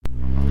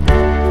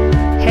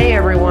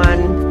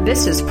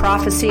This is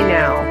Prophecy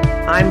Now.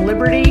 I'm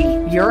Liberty,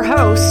 your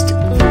host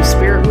from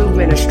Spirit Move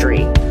Ministry.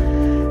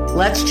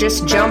 Let's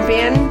just jump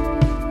in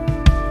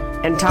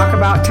and talk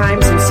about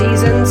times and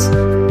seasons,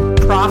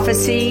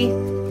 prophecy,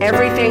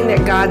 everything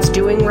that God's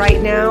doing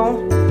right now,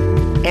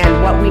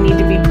 and what we need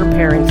to be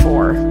preparing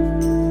for.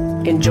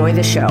 Enjoy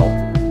the show.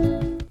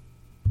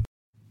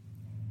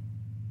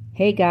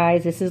 Hey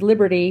guys, this is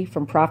Liberty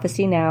from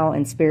Prophecy Now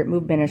and Spirit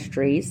Move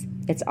Ministries.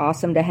 It's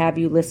awesome to have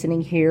you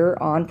listening here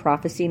on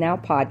Prophecy Now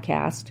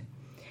podcast.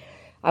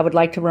 I would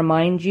like to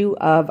remind you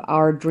of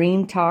our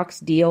Dream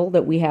Talks deal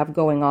that we have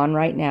going on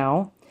right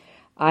now.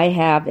 I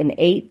have an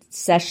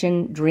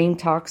 8-session Dream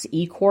Talks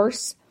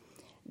e-course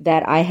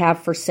that I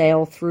have for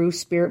sale through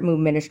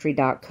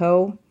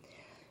spiritmoveministry.co.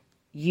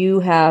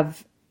 You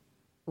have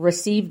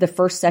received the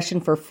first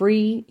session for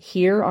free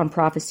here on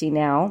Prophecy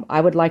Now. I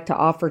would like to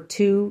offer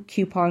 2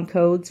 coupon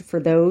codes for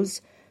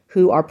those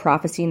who are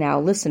Prophecy Now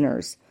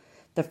listeners.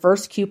 The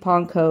first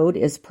coupon code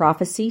is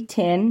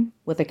Prophecy10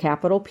 with a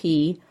capital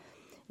P.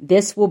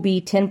 This will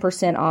be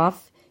 10%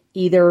 off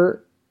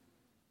either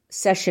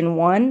session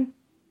 1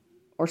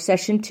 or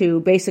session 2,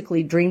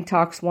 basically Dream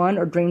Talks 1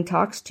 or Dream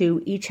Talks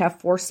 2, each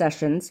have 4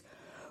 sessions,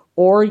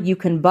 or you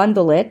can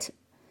bundle it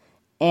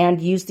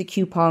and use the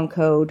coupon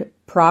code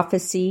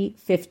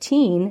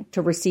Prophecy15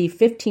 to receive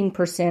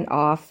 15%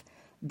 off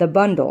the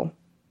bundle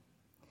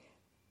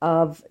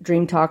of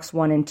Dream Talks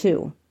 1 and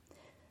 2.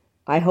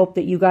 I hope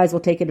that you guys will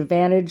take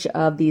advantage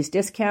of these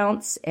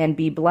discounts and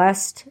be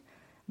blessed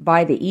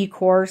by the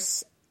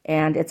e-course,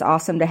 and it's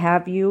awesome to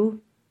have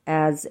you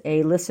as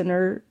a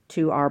listener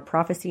to our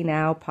Prophecy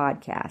Now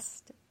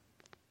podcast.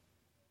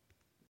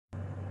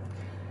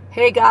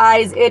 Hey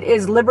guys, it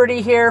is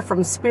Liberty here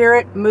from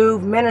Spirit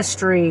Move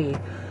Ministry.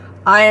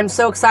 I am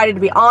so excited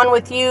to be on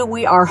with you.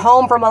 We are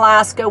home from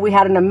Alaska. We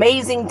had an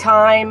amazing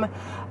time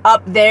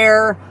up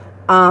there,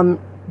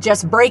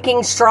 just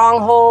breaking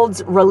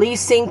strongholds,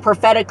 releasing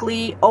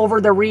prophetically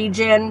over the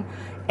region,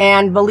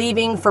 and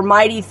believing for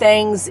mighty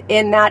things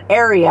in that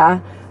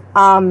area.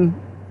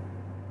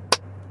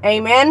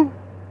 Amen.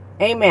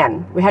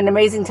 Amen. We had an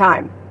amazing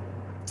time.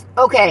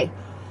 Okay.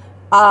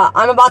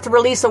 I'm about to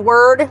release a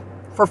word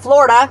for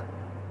Florida.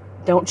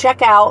 Don't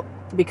check out,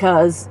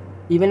 because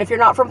even if you're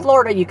not from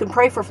Florida, you can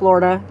pray for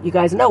Florida. You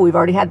guys know we've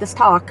already had this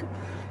talk.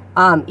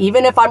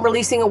 Even if I'm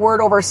releasing a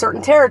word over a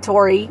certain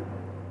territory,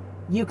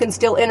 you can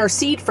still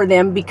intercede for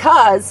them,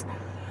 because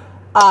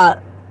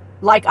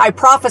like I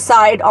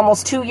prophesied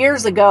almost 2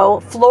 years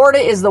ago, Florida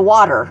is the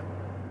water.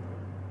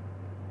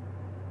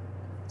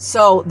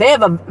 So they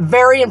have a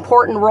very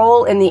important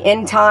role in the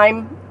end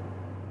time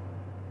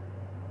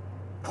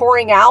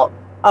pouring out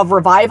of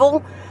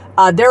revival.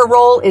 Their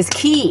role is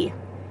key.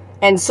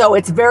 And so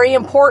it's very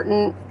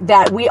important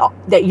that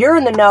you're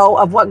in the know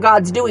of what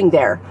God's doing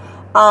there.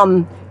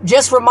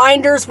 Just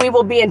reminders, we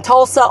will be in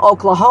Tulsa,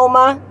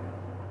 Oklahoma,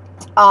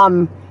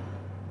 on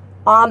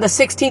the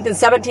 16th and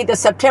 17th of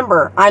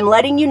September. I'm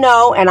letting you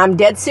know, and I'm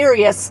dead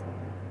serious.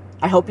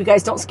 I hope you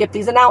guys don't skip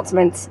these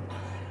announcements.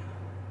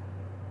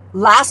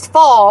 Last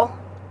fall,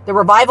 the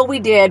revival we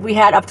did, we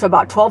had up to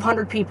about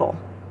 1,200 people,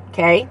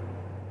 okay?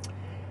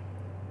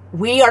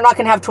 We are not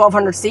going to have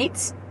 1,200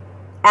 seats.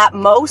 At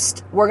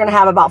most, we're going to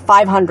have about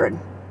 500.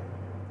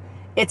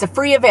 It's a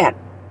free event.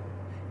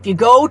 If you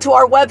go to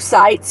our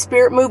website,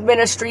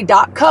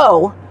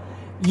 spiritmoveministry.co,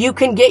 you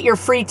can get your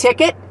free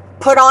ticket,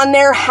 put on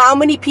there how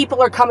many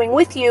people are coming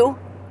with you,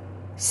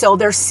 so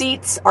their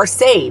seats are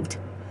saved.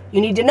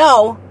 You need to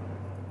know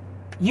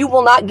you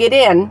will not get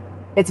in.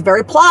 It's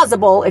very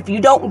plausible. If you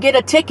don't get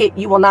a ticket,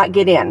 you will not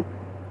get in.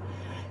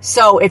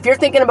 So if you're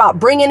thinking about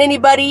bringing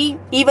anybody,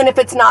 even if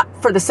it's not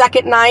for the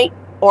second night,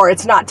 or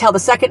it's not till the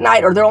second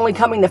night, or they're only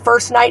coming the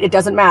first night, it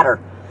doesn't matter.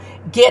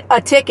 Get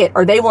a ticket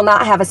or they will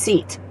not have a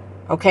seat,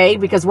 okay?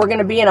 Because we're going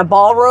to be in a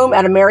ballroom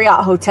at a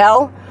Marriott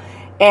hotel,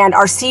 and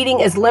our seating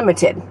is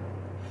limited.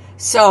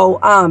 So,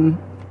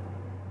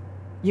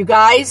 you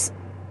guys,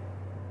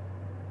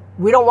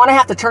 we don't want to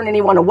have to turn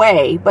anyone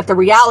away, but the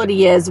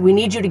reality is we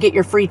need you to get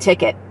your free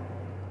ticket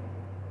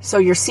so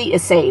your seat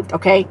is saved,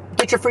 okay?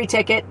 Get your free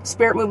ticket,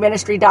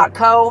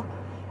 spiritmoveministry.co,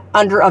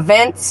 under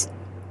events,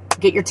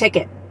 get your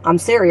ticket. I'm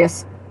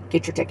serious.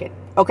 Get your ticket.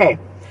 Okay.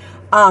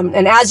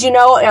 And as you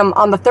know,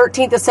 on the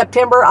 13th of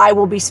September, I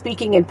will be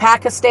speaking in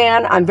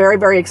Pakistan. I'm very,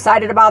 very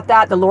excited about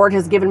that. The Lord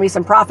has given me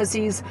some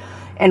prophecies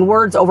and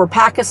words over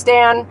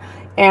Pakistan,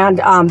 and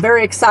I'm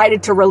very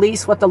excited to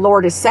release what the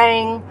Lord is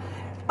saying.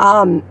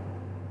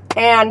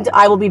 And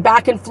I will be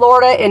back in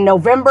Florida in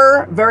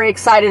November. Very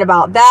excited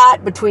about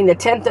that, between the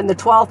 10th and the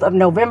 12th of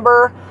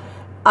November.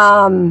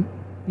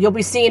 You'll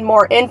be seeing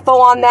more info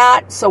on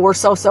that, so we're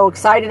so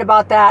excited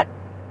about that.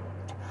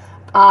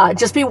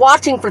 Just be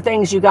watching for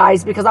things, you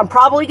guys, because I'm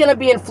probably going to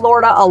be in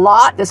Florida a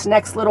lot this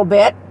next little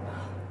bit,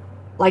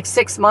 like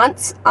 6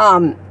 months,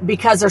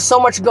 because there's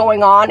so much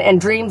going on, and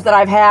dreams that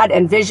I've had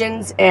and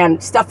visions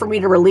and stuff for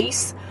me to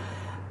release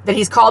that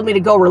he's called me to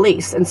go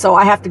release. And so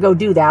I have to go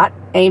do that.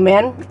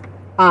 Amen.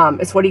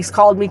 It's what he's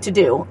called me to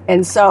do.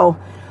 And so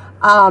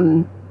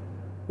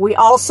we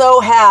also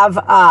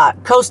have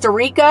Costa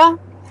Rica.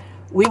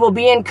 We will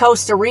be in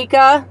Costa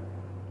Rica,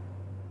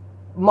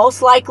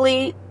 most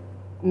likely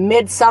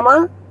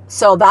midsummer.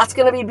 So that's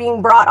going to be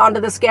being brought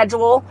onto the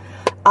schedule.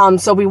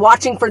 So be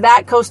watching for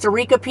that, Costa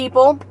Rica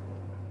people.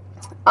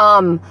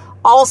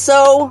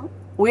 Also,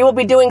 we will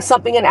be doing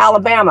something in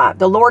Alabama.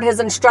 The Lord has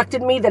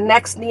instructed me the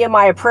next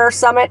Nehemiah Prayer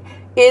Summit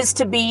is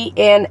to be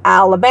in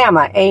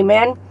Alabama.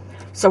 Amen.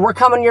 So we're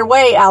coming your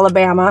way,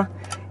 Alabama.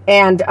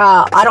 And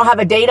I don't have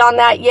a date on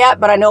that yet,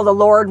 but I know the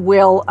Lord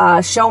will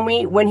show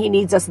me when he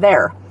needs us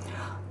there.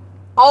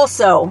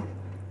 Also,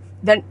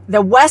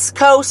 the West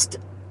Coast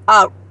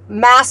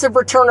massive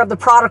Return of the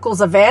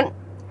Prodigals event,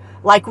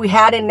 like we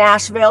had in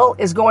Nashville,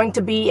 is going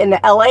to be in the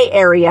LA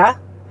area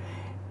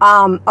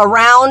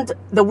around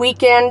the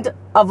weekend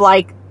of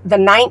like the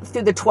 9th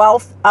through the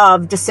 12th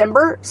of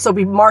December. So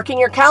be marking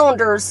your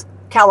calendars,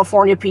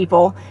 California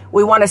people.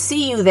 We want to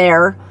see you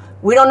there.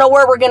 We don't know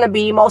where we're going to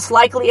be, most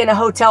likely in a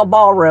hotel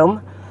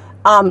ballroom.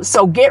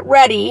 So get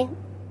ready,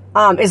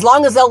 as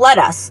long as they'll let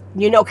us.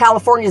 You know,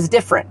 California is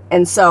different.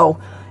 And so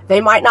they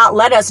might not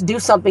let us do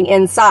something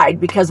inside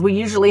because we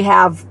usually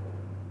have,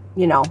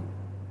 you know,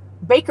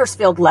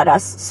 Bakersfield let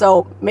us.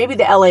 So maybe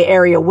the LA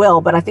area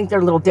will, but I think they're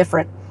a little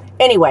different.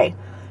 Anyway,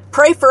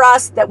 pray for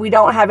us that we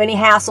don't have any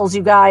hassles,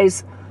 you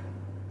guys,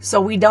 so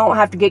we don't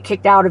have to get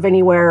kicked out of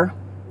anywhere,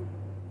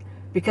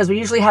 because we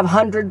usually have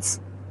hundreds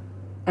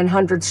and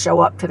hundreds show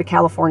up to the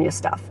California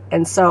stuff.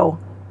 And so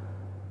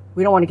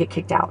we don't want to get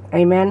kicked out.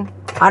 Amen.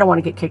 I don't want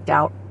to get kicked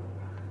out.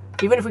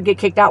 Even if we get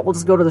kicked out, we'll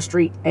just go to the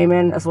street.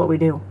 Amen. That's what we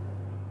do.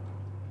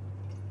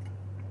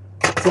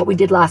 That's what we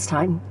did last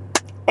time.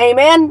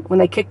 Amen. When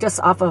they kicked us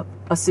off of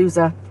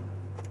Azusa,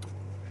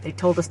 they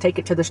told us take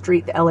it to the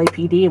street, the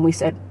LAPD, and we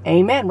said,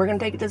 amen, we're going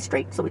to take it to the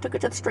street. So we took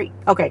it to the street.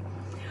 Okay.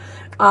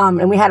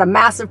 And we had a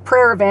massive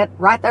prayer event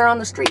right there on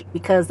the street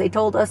because they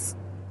told us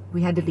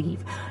we had to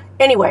leave.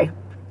 Anyway,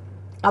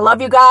 I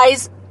love you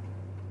guys.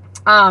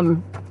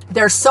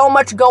 There's so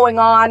much going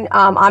on.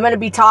 I'm going to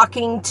be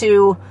talking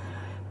to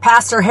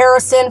Pastor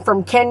Harrison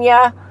from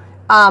Kenya.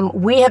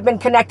 We have been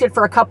connected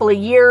for a couple of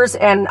years,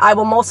 and I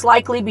will most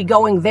likely be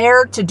going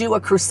there to do a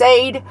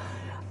crusade.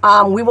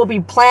 We will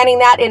be planning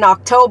that in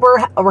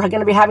October. We're going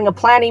to be having a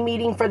planning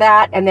meeting for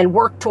that and then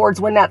work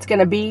towards when that's going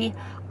to be.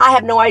 I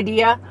have no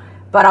idea,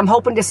 but I'm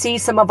hoping to see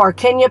some of our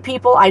Kenya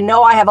people. I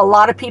know I have a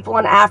lot of people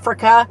in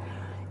Africa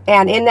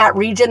and in that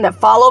region that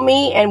follow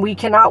me, and we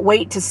cannot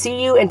wait to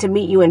see you and to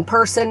meet you in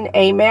person.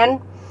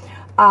 Amen.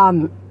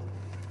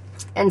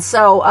 And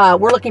so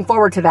we're looking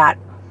forward to that.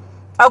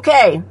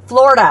 Okay,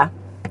 Florida.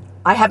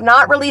 I have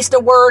not released a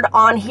word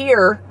on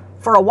here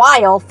for a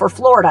while for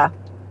Florida.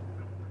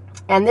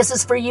 And this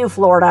is for you,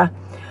 Florida.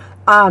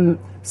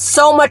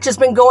 So much has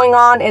been going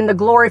on in the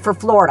glory for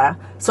Florida.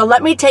 So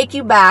let me take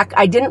you back.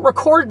 I didn't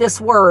record this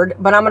word,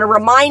 but I'm going to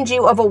remind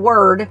you of a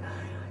word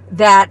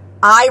that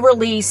I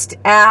released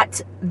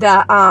at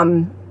the,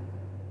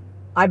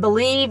 I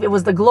believe it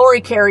was the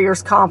Glory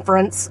Carriers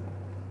Conference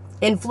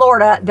in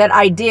Florida that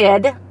I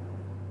did.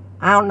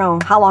 I don't know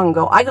how long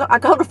ago. I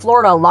go to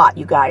Florida a lot,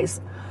 you guys.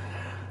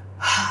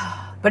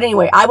 But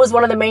anyway, I was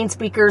one of the main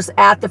speakers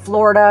at the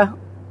Florida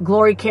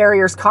Glory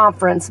Carriers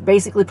Conference,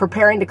 basically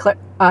preparing to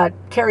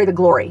carry the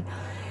glory.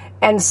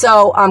 And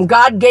so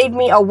God gave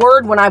me a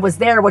word when I was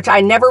there, which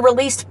I never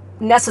released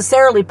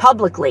necessarily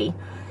publicly.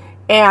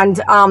 And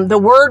the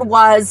word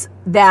was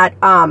that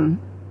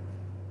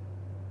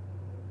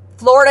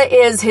Florida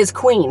is his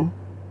queen.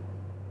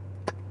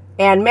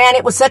 And man,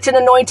 it was such an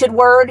anointed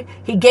word.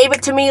 He gave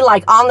it to me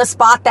like on the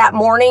spot that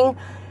morning.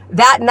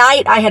 That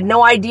night, I had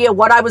no idea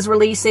what I was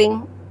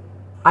releasing.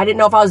 I didn't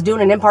know if I was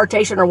doing an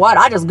impartation or what.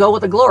 I just go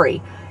with the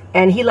glory.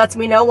 And he lets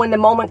me know when the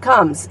moment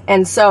comes.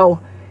 And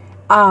so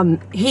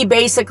he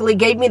basically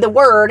gave me the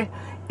word,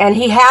 and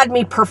he had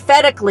me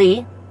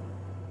prophetically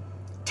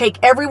take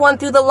everyone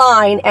through the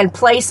line and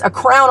place a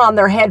crown on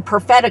their head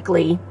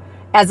prophetically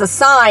as a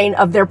sign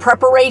of their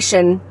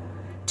preparation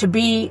to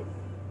be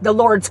the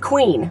Lord's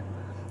queen.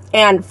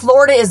 And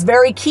Florida is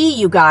very key,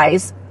 you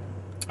guys.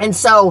 And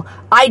so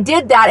I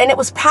did that, and it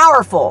was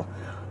powerful.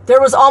 There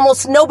was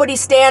almost nobody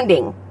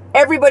standing.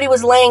 Everybody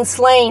was laying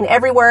slain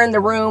everywhere in the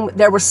room.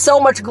 There was so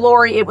much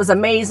glory. It was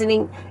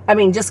amazing. I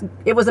mean,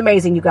 it was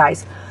amazing, you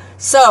guys.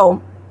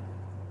 So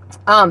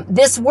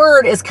this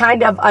word is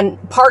kind of a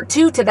part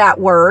 2 to that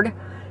word.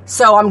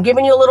 So I'm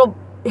giving you a little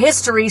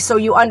history so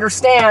you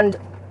understand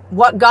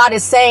what God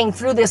is saying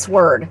through this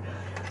word.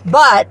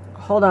 But,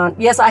 hold on.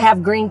 Yes, I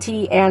have green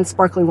tea and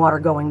sparkling water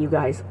going, you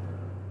guys.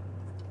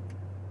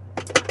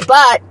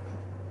 But,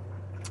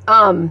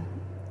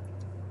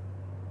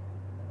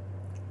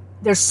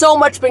 there's so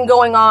much been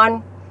going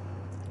on.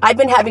 I've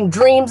been having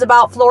dreams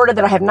about Florida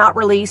that I have not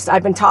released.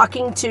 I've been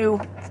talking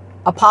to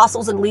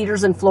apostles and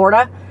leaders in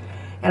Florida,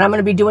 and I'm going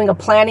to be doing a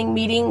planning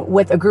meeting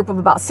with a group of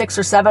about 6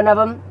 or 7 of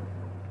them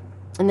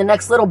in the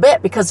next little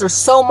bit, because there's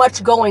so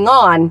much going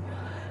on.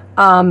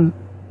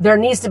 There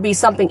needs to be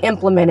something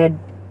implemented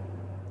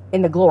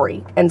in the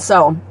glory. And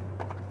so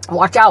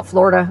watch out,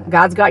 Florida.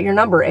 God's got your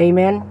number.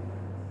 Amen.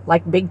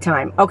 Like big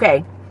time.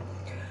 Okay.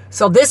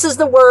 So this is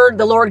the word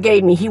the Lord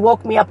gave me. He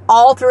woke me up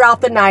all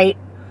throughout the night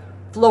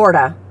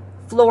Florida,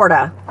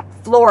 Florida,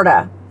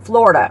 Florida,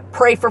 Florida.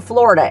 Pray for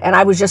Florida. And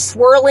I was just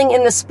swirling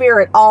in the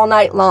spirit all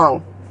night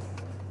long.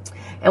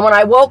 And when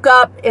I woke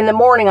up in the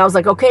morning, I was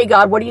like, okay,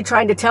 God, what are you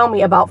trying to tell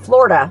me about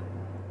Florida?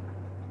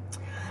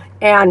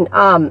 And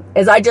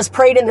as I just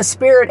prayed in the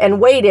spirit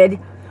and waited,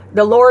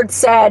 the Lord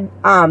said,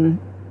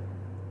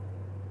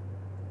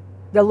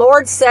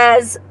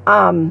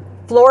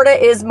 Florida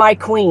is my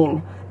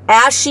queen.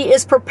 As she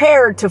is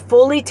prepared to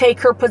fully take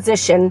her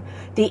position,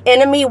 the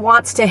enemy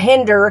wants to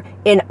hinder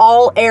in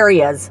all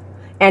areas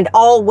and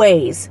all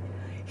ways.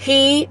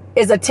 He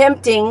is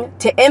attempting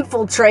to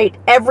infiltrate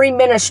every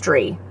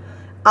ministry.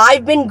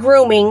 I've been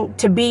grooming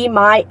to be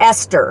my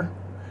Esther.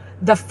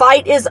 The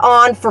fight is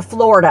on for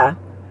Florida.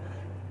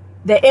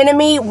 The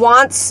enemy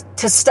wants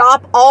to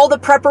stop all the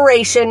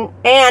preparation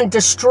and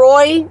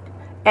destroy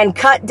and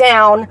cut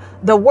down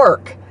the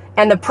work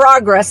and the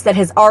progress that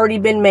has already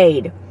been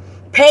made.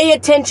 Pay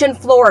attention,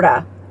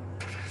 Florida.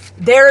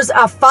 There's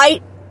a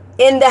fight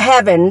in the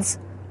heavens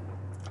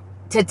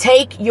to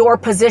take your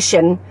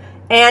position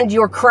and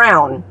your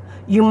crown.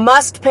 You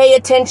must pay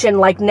attention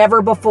like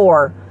never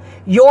before.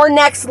 Your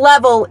next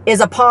level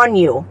is upon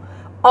you.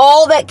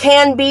 All that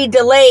can be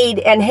delayed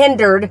and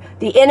hindered,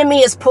 the enemy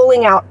is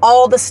pulling out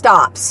all the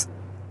stops.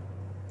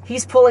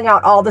 He's pulling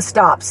out all the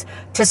stops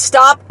to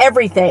stop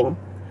everything.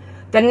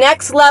 The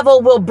next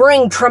level will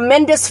bring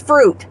tremendous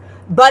fruit,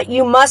 but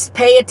you must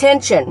pay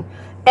attention.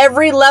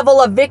 Every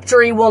level of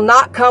victory will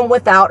not come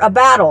without a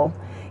battle.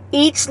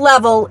 Each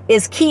level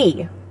is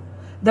key.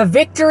 The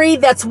victory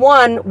that's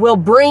won will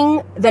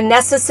bring the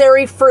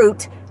necessary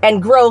fruit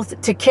and growth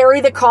to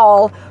carry the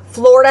call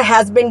Florida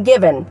has been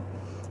given.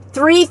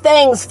 3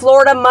 things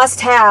Florida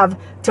must have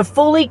to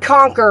fully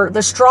conquer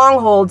the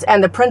strongholds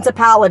and the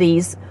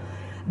principalities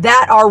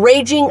that are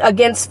raging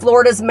against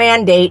Florida's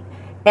mandate,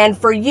 and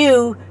for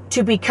you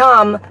to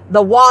become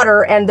the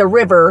water and the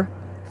river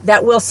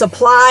that will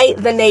supply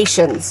the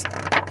nations.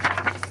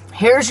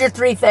 Here's your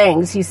 3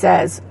 things, he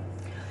says.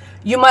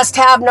 You must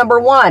have, number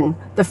 1,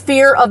 the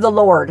fear of the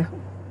Lord.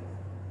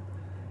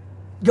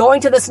 Going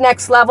to this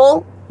next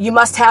level, you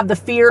must have the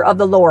fear of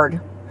the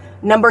Lord.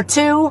 Number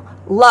 2,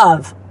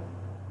 love.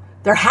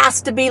 There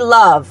has to be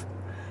love.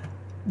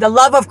 The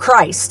love of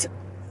Christ.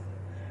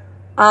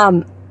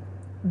 The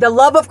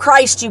love of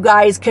Christ, you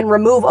guys, can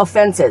remove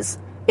offenses.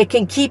 It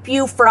can keep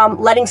you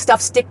from letting stuff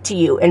stick to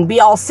you and be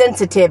all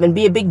sensitive and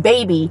be a big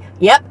baby.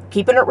 Yep,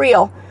 keeping it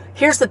real.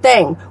 Here's the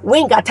thing. We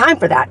ain't got time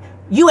for that.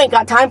 You ain't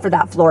got time for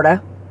that,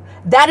 Florida.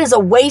 That is a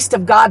waste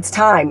of God's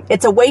time.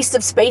 It's a waste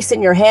of space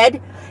in your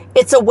head.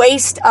 It's a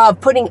waste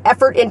of putting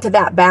effort into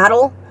that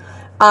battle.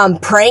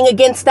 Praying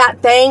against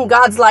that thing.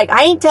 God's like,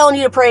 I ain't telling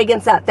you to pray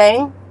against that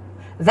thing.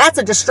 That's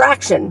a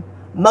distraction.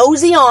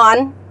 Mosey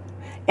on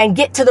and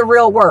get to the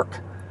real work.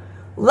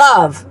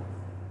 Love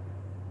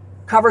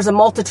covers a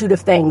multitude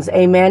of things.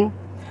 Amen.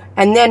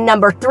 And then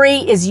number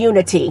 3 is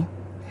unity.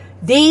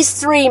 These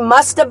 3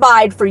 must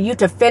abide for you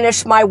to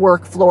finish my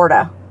work,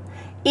 Florida.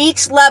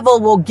 Each level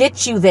will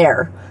get you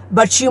there,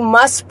 but you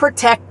must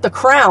protect the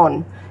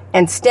crown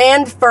and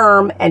stand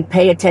firm and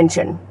pay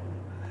attention.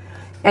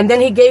 And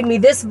then he gave me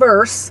this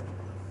verse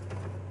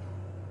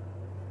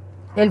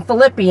in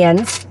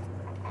Philippians.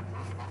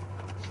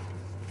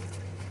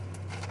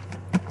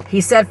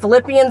 He said,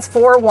 Philippians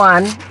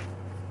 4:1,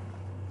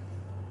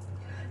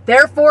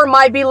 therefore,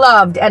 my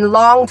beloved and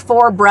longed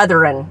for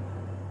brethren,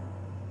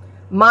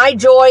 my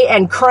joy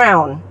and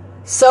crown,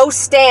 so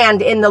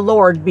stand in the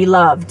Lord,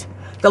 beloved.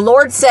 The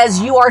Lord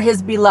says you are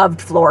his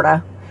beloved,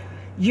 Florida.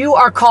 You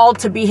are called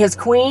to be his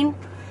queen.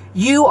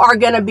 You are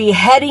going to be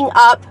heading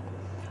up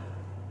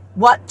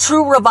what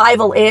true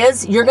revival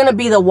is. You're going to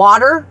be the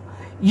water.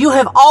 You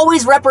have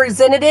always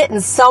represented it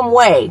in some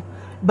way,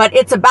 but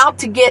it's about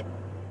to get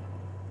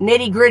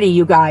nitty gritty,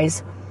 you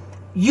guys.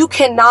 You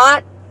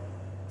cannot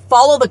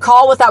follow the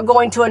call without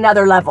going to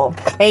another level.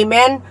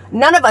 Amen.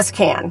 None of us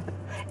can.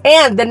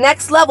 And the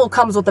next level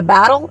comes with a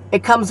battle.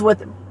 It comes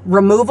with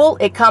removal.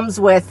 It comes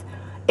with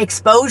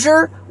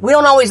exposure. We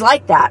don't always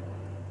like that.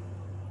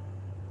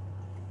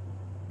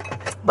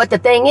 But the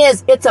thing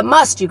is, it's a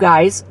must, you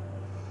guys.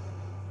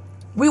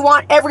 We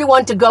want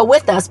everyone to go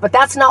with us, but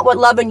that's not what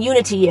love and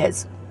unity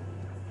is.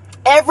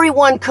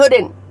 Everyone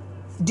couldn't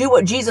do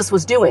what Jesus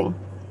was doing.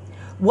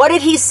 What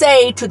did he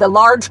say to the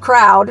large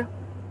crowd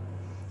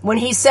when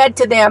he said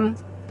to them,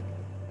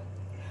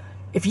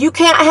 if you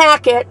can't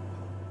hack it,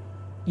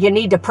 you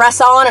need to press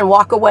on and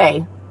walk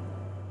away?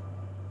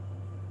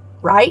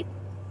 Right?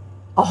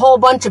 A whole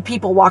bunch of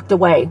people walked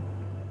away.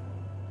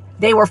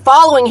 They were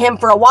following him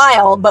for a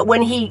while, but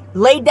when he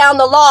laid down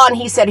the law and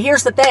he said,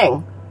 here's the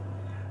thing.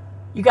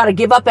 You got to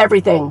give up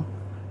everything.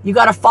 You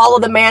got to follow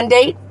the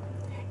mandate.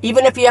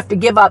 Even if you have to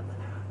give up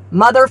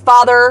mother,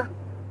 father,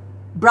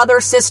 brother,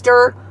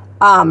 sister,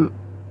 I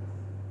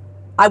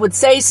would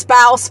say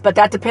spouse, but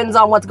that depends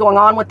on what's going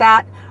on with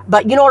that.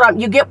 But you know what?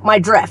 You get my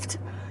drift.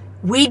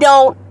 You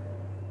don't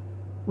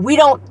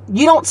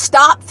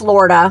stop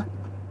Florida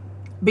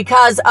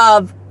because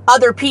of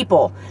other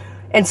people.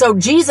 And so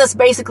Jesus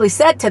basically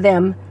said to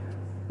them,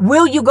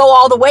 will you go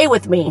all the way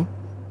with me?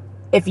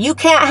 if you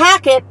can't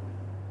hack it,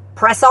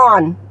 press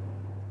on.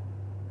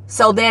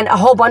 So then a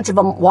whole bunch of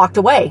them walked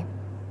away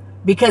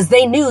because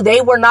they knew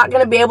they were not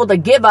going to be able to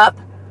give up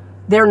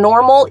their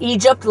normal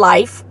Egypt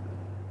life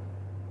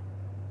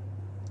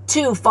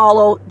to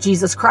follow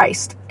Jesus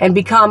Christ and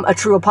become a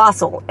true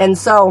apostle. And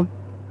so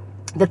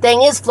the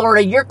thing is,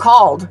 Florida, you're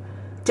called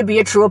to be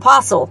a true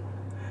apostle.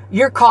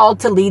 You're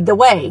called to lead the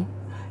way.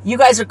 You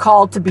guys are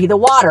called to be the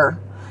water.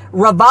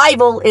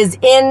 Revival is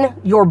in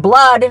your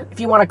blood, if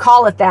you want to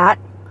call it that,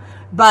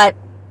 but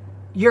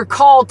you're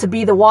called to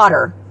be the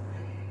water.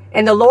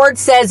 And the Lord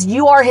says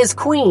you are his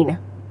queen.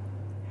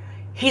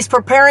 He's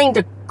preparing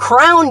to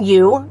crown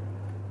you.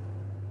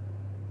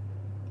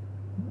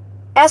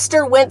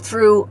 Esther went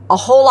through a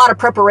whole lot of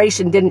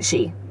preparation, didn't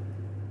she?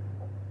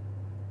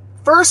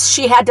 First,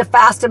 she had to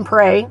fast and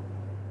pray.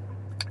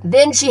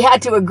 Then she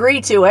had to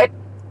agree to it,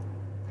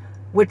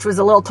 which was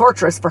a little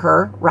torturous for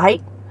her,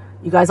 right?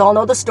 You guys all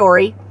know the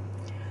story.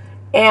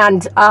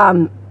 And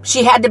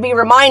she had to be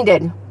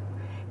reminded,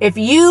 if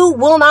you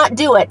will not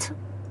do it,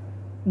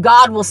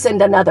 God will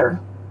send another.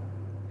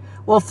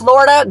 Well,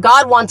 Florida,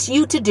 God wants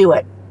you to do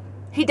it.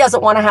 He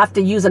doesn't want to have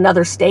to use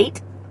another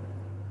state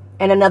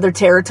and another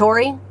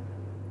territory.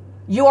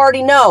 You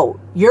already know,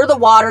 you're the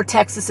water,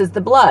 Texas is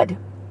the blood.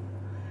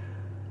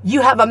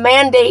 You have a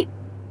mandate,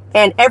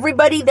 and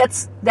everybody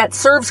that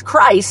serves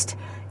Christ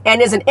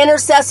and is an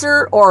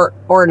intercessor or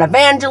an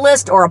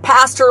evangelist or a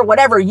pastor or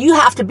whatever, you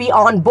have to be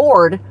on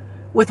board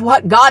with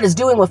what God is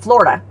doing with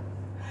Florida.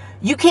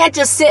 You can't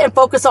just sit and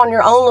focus on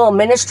your own little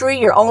ministry,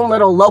 your own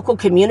little local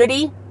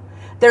community.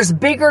 There's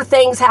bigger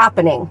things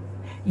happening.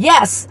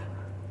 Yes,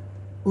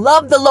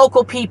 love the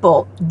local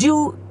people.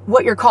 Do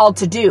what you're called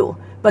to do.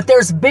 But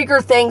there's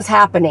bigger things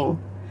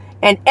happening.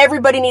 And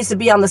everybody needs to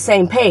be on the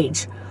same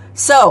page.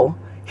 So,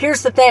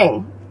 here's the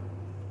thing.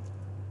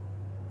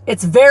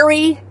 It's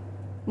very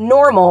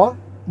normal.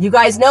 You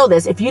guys know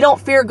this. If you don't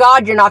fear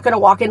God, you're not going to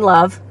walk in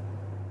love.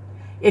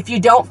 If you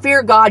don't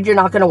fear God, you're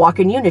not going to walk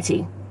in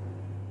unity.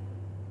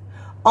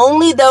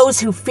 Only those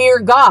who fear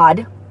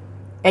God,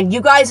 and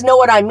you guys know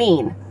what I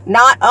mean.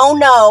 Not, oh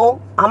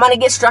no, I'm going to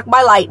get struck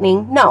by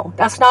lightning. No,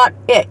 that's not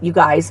it, you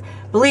guys.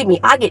 Believe me,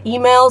 I get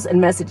emails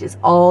and messages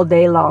all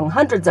day long,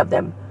 hundreds of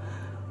them.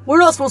 We're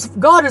not supposed to,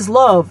 God is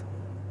love.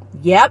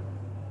 Yep.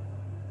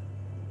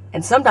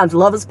 And sometimes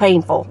love is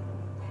painful.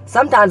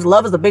 Sometimes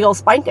love is a big old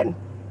spanking.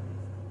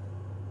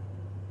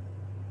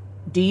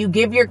 Do you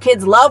give your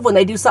kids love when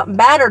they do something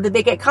bad, or do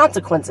they get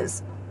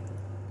consequences?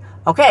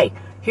 Okay,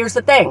 here's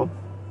the thing.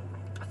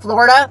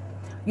 Florida,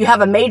 you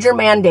have a major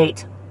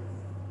mandate.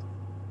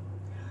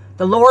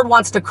 The Lord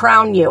wants to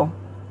crown you.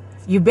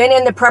 You've been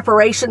in the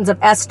preparations of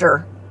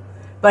Esther,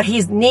 but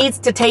he needs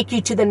to take you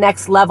to the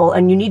next level,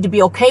 and you need to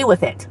be okay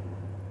with it.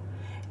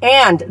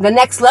 And the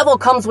next level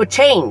comes with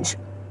change.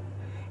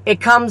 It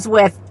comes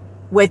with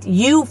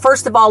you,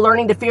 first of all,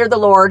 learning to fear the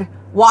Lord,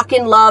 walk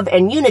in love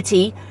and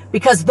unity,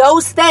 because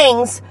those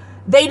things,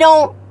 they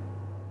don't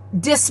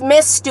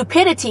dismiss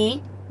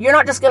stupidity. You're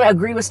not just going to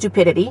agree with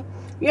stupidity.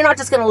 You're not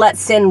just going to let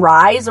sin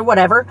rise or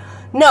whatever.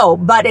 No,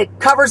 but it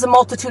covers a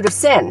multitude of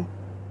sin.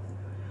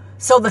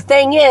 So the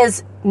thing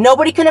is,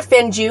 nobody can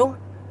offend you.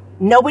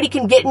 Nobody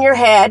can get in your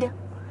head.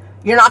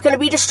 You're not going to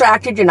be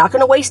distracted. You're not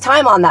going to waste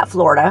time on that,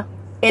 Florida.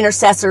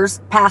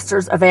 Intercessors,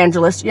 pastors,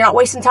 evangelists, you're not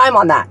wasting time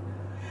on that.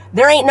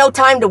 There ain't no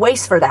time to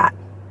waste for that.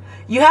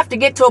 You have to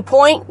get to a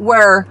point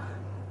where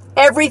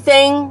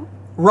everything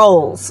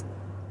rolls.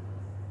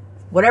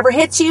 Whatever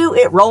hits you,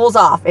 it rolls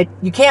off.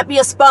 You can't be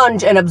a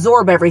sponge and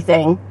absorb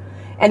everything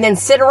and then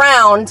sit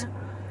around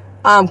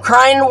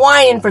crying and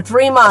whining for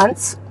 3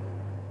 months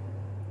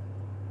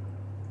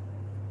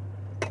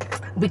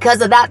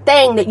because of that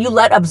thing that you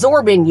let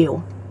absorb in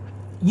you.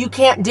 You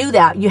can't do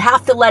that. You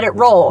have to let it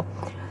roll.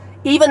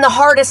 Even the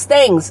hardest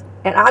things,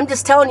 and I'm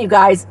just telling you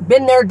guys,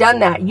 been there, done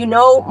that. You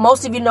know,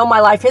 most of you know my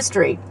life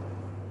history.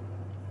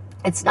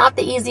 It's not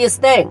the easiest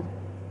thing,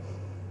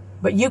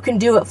 but you can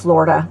do it,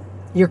 Florida.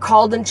 You're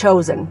called and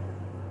chosen.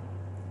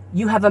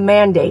 You have a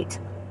mandate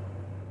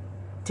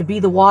to be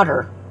the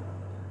water,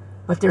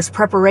 but there's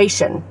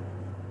preparation.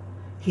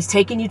 He's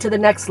taking you to the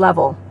next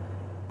level.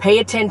 Pay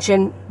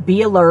attention,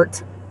 be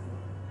alert,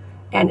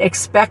 and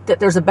expect that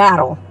there's a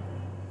battle.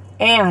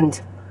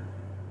 And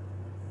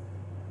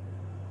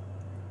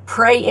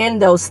pray in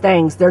those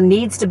things. There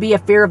needs to be a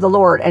fear of the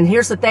Lord. And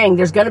here's the thing,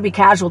 there's going to be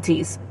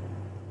casualties.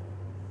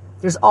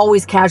 There's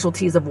always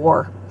casualties of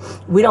war.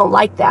 We don't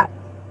like that.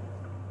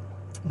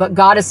 But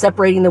God is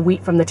separating the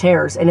wheat from the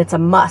tares, and it's a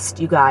must,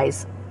 you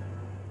guys.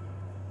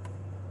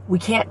 We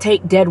can't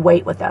take dead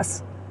weight with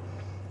us.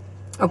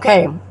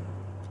 Okay.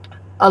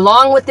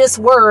 Along with this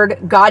word,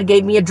 God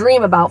gave me a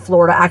dream about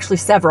Florida, actually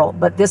several,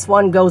 but this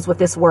one goes with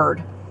this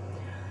word.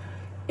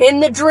 In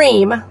the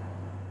dream,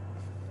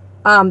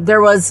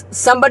 there was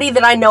somebody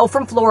that I know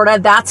from Florida.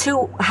 That's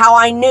how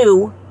I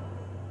knew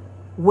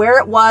where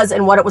it was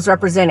and what it was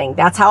representing.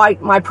 That's how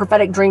my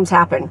prophetic dreams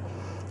happen.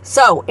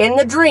 So, in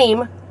the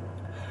dream,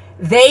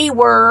 they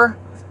were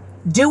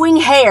doing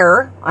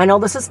hair. I know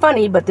this is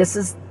funny, but this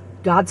is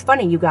God's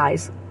funny, you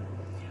guys.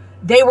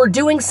 They were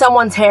doing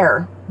someone's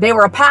hair. They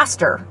were a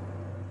pastor.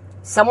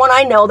 Someone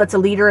I know that's a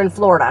leader in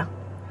Florida.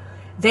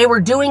 They were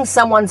doing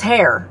someone's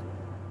hair.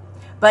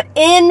 But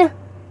in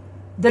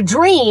the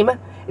dream,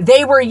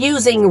 they were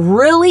using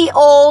really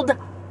old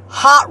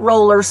hot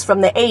rollers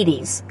from the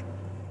 80s.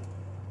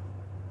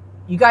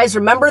 You guys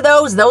remember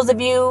those? Those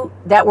of you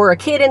that were a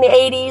kid in the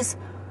 80s,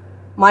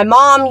 my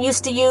mom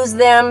used to use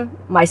them.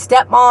 My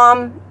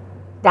stepmom,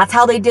 that's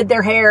how they did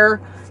their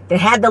hair. They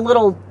had the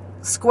little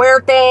square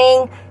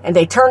thing and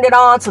they turned it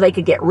on so they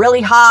could get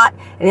really hot.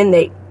 And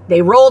then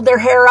they rolled their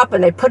hair up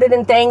and they put it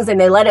in things and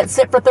they let it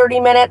sit for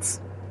 30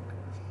 minutes.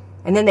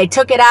 And then they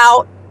took it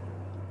out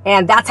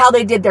and that's how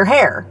they did their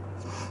hair.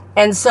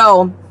 And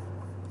so,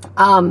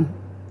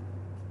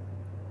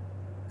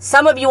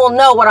 some of you will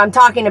know what I'm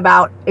talking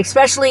about,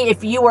 especially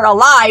if you were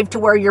alive to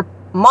where your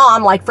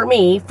mom, like for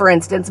me, for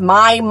instance,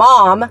 my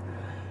mom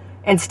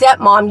and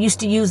stepmom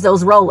used to use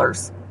those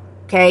rollers.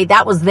 Okay,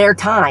 that was their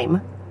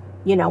time,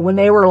 when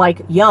they were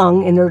like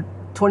young in their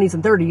 20s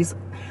and 30s.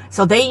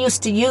 So they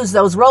used to use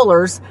those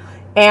rollers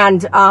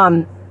and,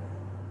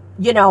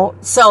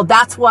 so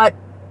that's what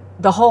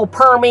the whole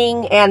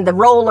perming and the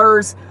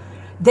rollers,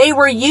 they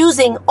were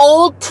using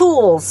old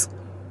tools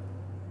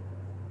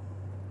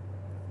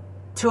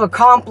to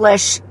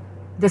accomplish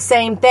the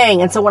same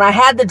thing. And so when I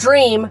had the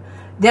dream,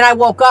 then I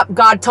woke up,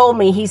 God told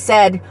me, he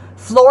said,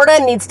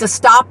 Florida needs to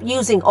stop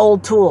using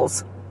old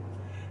tools.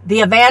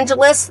 The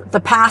evangelists, the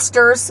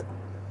pastors,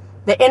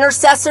 the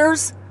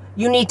intercessors,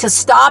 you need to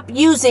stop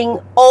using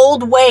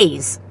old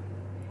ways.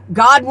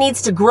 God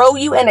needs to grow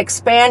you and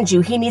expand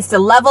you. He needs to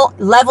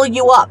level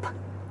you up.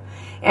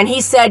 And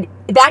he said,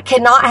 that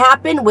cannot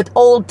happen with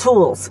old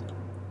tools.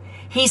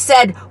 He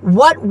said,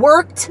 what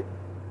worked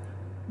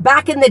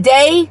back in the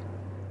day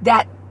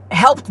that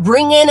helped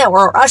bring in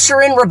or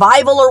usher in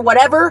revival or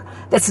whatever,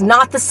 that's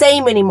not the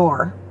same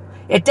anymore.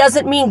 It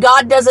doesn't mean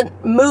God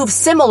doesn't move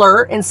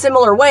in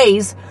similar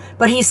ways,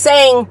 but he's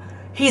saying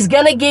he's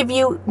going to give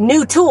you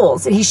new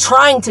tools, and he's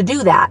trying to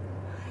do that.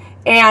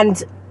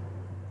 And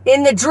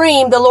in the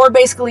dream, the Lord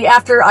basically,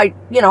 after I,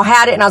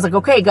 had it, and I was like,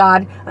 okay,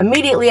 God,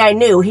 immediately I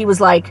knew. He was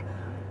like,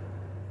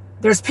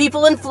 there's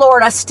people in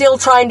Florida still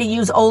trying to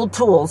use old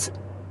tools.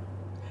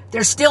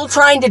 They're still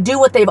trying to do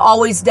what they've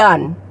always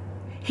done.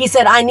 He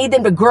said, I need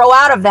them to grow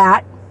out of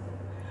that.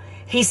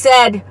 He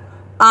said,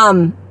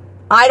 they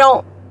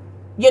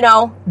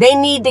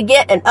need to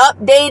get an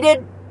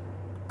updated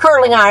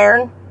curling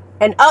iron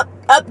and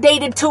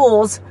updated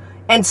tools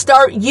and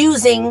start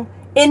using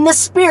in the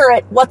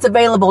spirit what's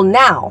available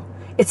now.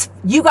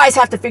 You guys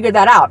have to figure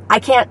that out. I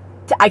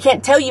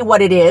can't tell you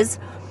what it is,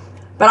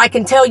 but I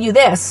can tell you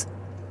this.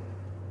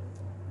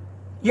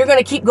 You're going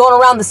to keep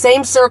going around the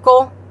same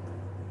circle.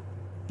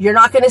 You're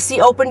not going to see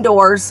open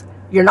doors.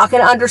 You're not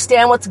going to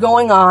understand what's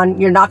going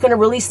on. You're not going to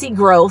really see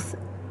growth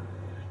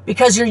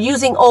because you're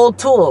using old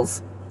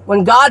tools.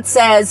 When God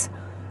says,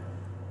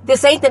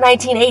 this ain't the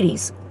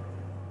 1980s.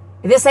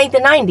 This ain't the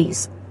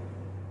 90s.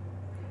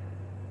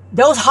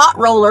 Those hot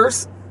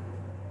rollers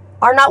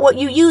are not what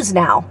you use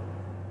now.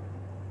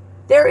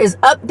 There is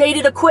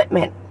updated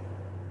equipment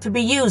to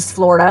be used,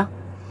 Florida,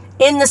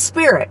 in the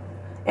spirit.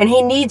 And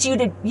he needs you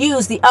to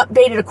use the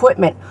updated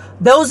equipment.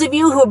 Those of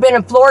you who have been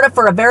in Florida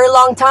for a very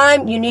long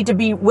time, you need to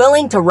be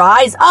willing to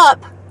rise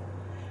up,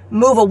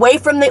 move away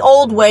from the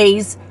old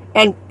ways,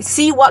 and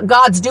see what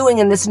God's doing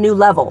in this new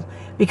level.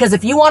 Because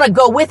if you want to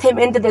go with him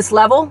into this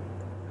level,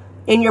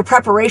 in your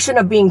preparation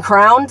of being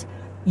crowned,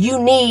 you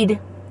need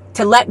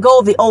to let go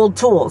of the old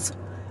tools.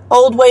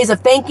 Old ways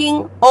of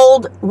thinking,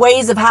 old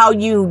ways of how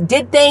you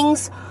did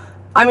things.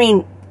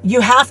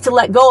 You have to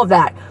let go of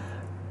that.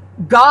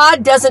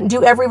 God doesn't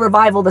do every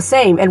revival the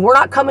same. And we're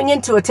not coming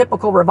into a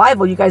typical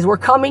revival, you guys. We're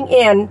coming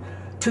in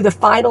to the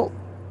final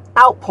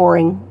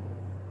outpouring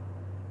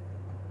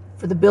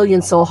for the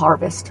billion soul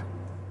harvest.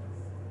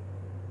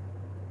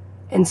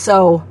 And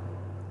so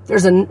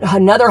there's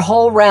another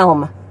whole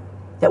realm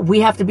that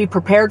we have to be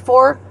prepared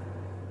for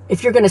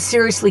if you're going to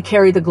seriously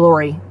carry the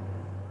glory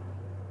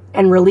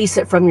and release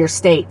it from your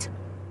state.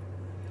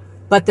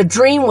 But the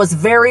dream was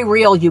very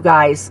real, you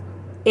guys.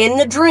 In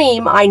the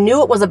dream, I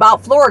knew it was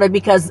about Florida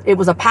because it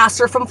was a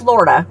pastor from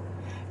Florida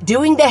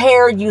doing the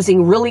hair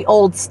using really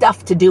old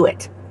stuff to do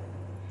it.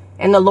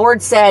 And the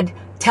Lord said,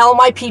 tell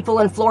my people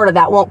in Florida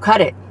that won't cut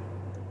it.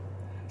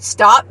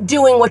 Stop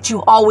doing what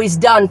you've always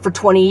done for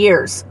 20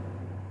 years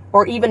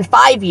or even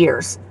 5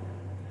 years.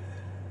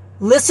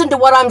 Listen to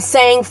what I'm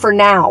saying for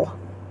now.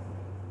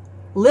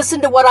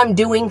 Listen to what I'm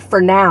doing for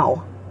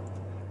now.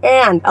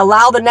 And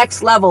allow the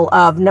next level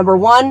of, number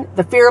 1,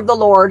 the fear of the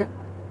Lord.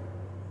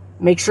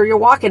 Make sure you're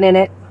walking in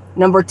it.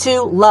 Number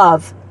 2,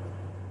 love.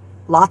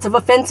 Lots of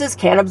offenses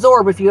can't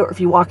absorb if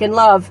you walk in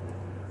love.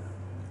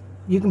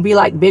 You can be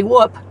like Big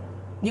Whoop.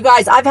 You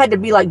guys, I've had to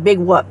be like Big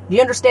Whoop. Do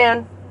you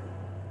understand?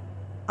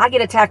 I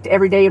get attacked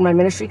every day in my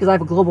ministry because I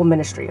have a global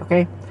ministry,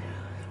 okay?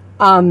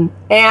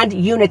 And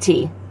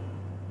unity.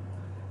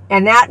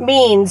 And that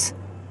means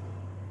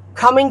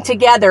coming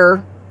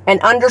together and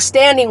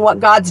understanding what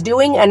God's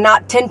doing and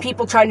not 10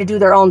 people trying to do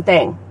their own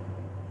thing.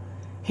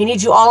 He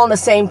needs you all on the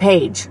same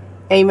page.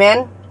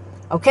 Amen.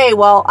 Okay,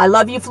 well, I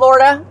love you,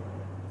 Florida.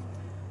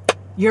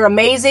 You're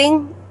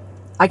amazing.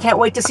 I can't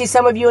wait to see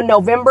some of you in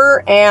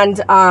November and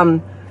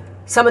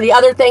some of the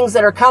other things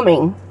that are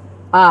coming.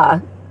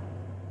 I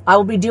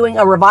will be doing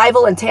a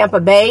revival in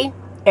Tampa Bay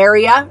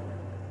area.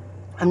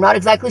 I'm not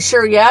exactly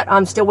sure yet.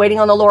 I'm still waiting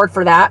on the Lord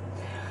for that.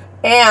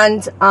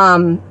 And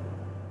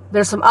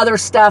there's some other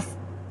stuff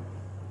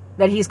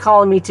that he's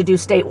calling me to do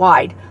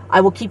statewide.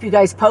 I will keep you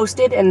guys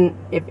posted. And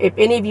if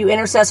any of you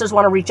intercessors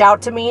want to reach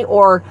out to me,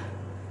 or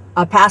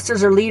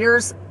pastors or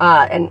leaders,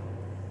 and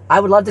I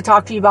would love to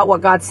talk to you about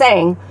what God's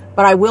saying,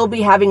 but I will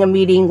be having a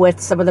meeting with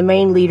some of the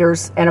main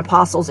leaders and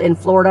apostles in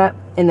Florida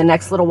in the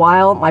next little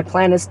while. My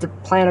plan is to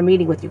plan a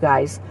meeting with you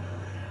guys.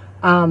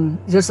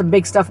 There's some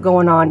big stuff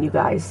going on, you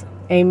guys.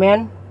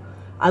 Amen.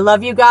 I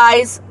love you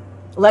guys.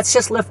 Let's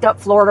just lift up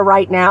Florida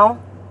right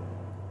now.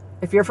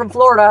 If you're from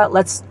Florida,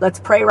 let's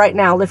pray right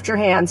now. Lift your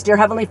hands. Dear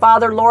Heavenly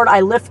Father, Lord,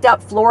 I lift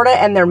up Florida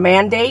and their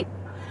mandate.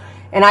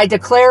 And I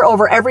declare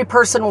over every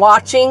person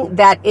watching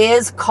that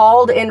is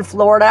called in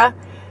Florida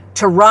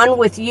to run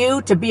with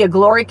you, to be a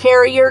glory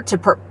carrier, to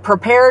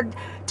prepared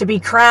to be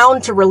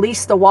crowned, to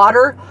release the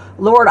water.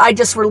 Lord, I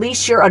just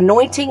release your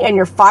anointing and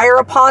your fire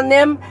upon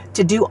them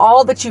to do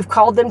all that you've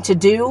called them to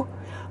do.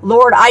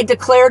 Lord, I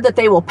declare that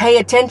they will pay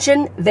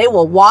attention, they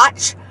will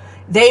watch,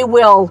 they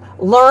will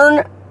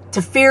learn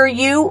to fear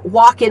you,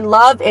 walk in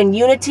love and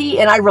unity,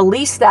 and I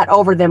release that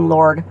over them,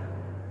 Lord.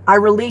 I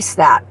release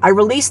that. I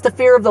release the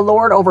fear of the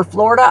Lord over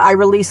Florida. I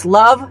release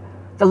love,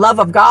 the love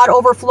of God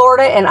over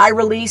Florida, and I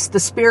release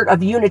the spirit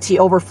of unity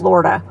over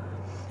Florida.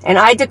 And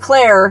I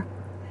declare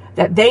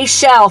that they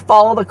shall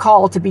follow the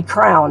call to be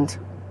crowned,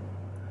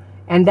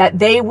 and that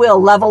they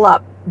will level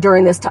up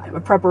during this time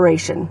of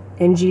preparation.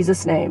 In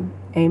Jesus' name,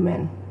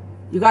 amen.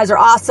 You guys are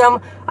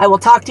awesome. I will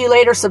talk to you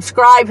later.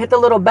 Subscribe, hit the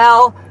little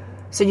bell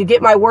so you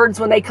get my words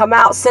when they come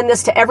out. Send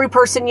this to every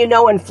person you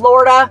know in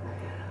Florida.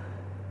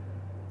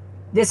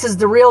 This is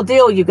the real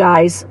deal, you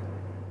guys.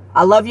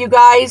 I love you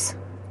guys.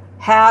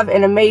 Have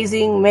an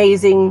amazing,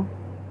 amazing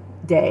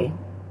day.